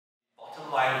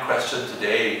bottom line question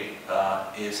today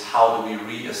is how do we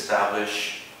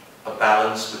re-establish a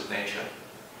balance with nature?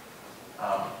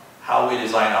 How we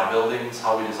design our buildings,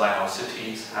 how we design our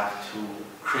cities have to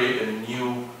create a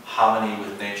new harmony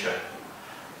with nature.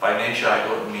 By nature, I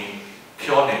don't mean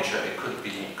pure nature. It could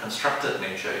be constructed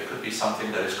nature. It could be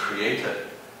something that is created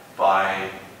by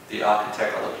the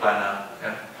architect or the planner.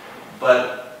 Yeah?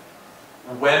 But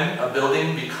when a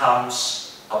building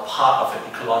becomes a part of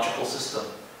an ecological system,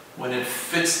 when it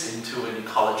fits into an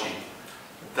ecology,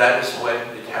 that is when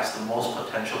it has the most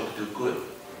potential to do good.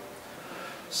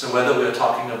 So whether we're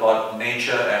talking about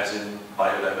nature as in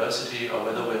biodiversity, or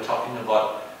whether we're talking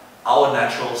about our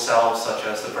natural selves, such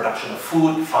as the production of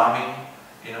food, farming,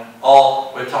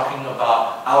 or we're talking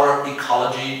about our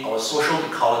ecology, our social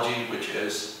ecology, which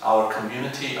is our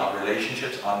community, our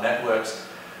relationships, our networks,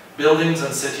 buildings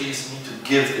and cities need to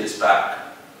give this back.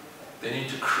 They need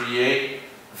to create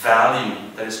value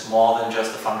that is more than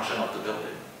just the function of the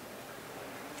building.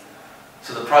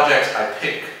 So the projects I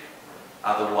pick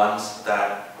are the ones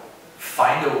that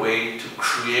find a way to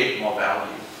create more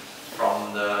value,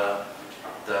 from the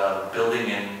building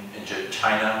in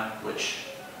China, which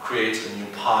creates a new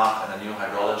park and a new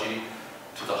hydrology,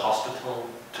 to the hospital,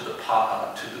 to the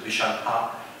park, to the Bishan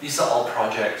Park. These are all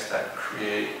projects that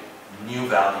create new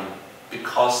value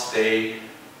because they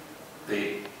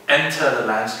enter the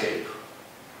landscape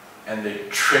and they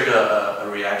trigger a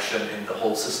reaction in the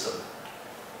whole system.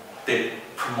 They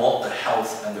promote the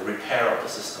health and the repair of the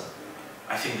system.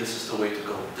 I think this is the way to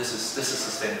go. This is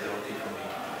sustainability for me.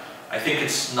 I think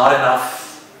it's not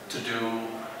enough to do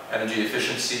energy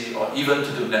efficiency or even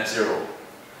to do net zero.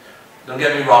 Don't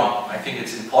get me wrong, I think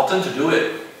it's important to do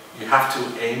it. You have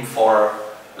to aim for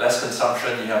less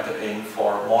consumption, you have to aim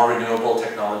for more renewable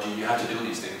technology, you have to do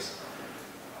these things.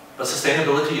 But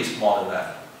sustainability is more than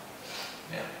that.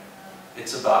 Yeah.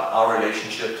 It's about our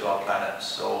relationship to our planet.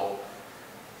 So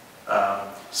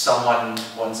someone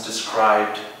once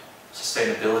described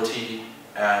sustainability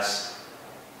as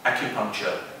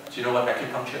acupuncture. Do you know what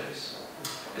acupuncture is?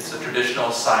 It's a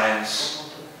traditional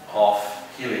science of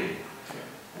healing,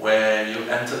 where you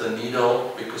enter the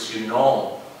needle because you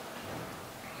know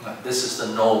that this is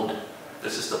the node,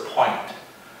 this is the point,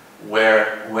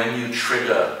 where when you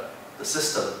trigger the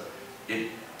system,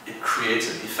 it creates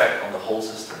an effect on the whole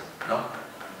system. No?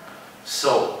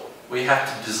 So we have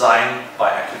to design by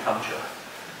acupuncture.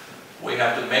 We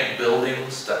have to make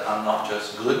buildings that are not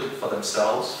just good for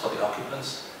themselves, for the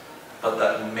occupants, but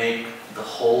that make the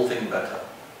whole thing better,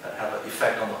 that have an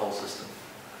effect on the whole system.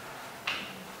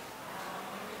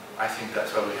 I think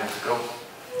that's where we have to go.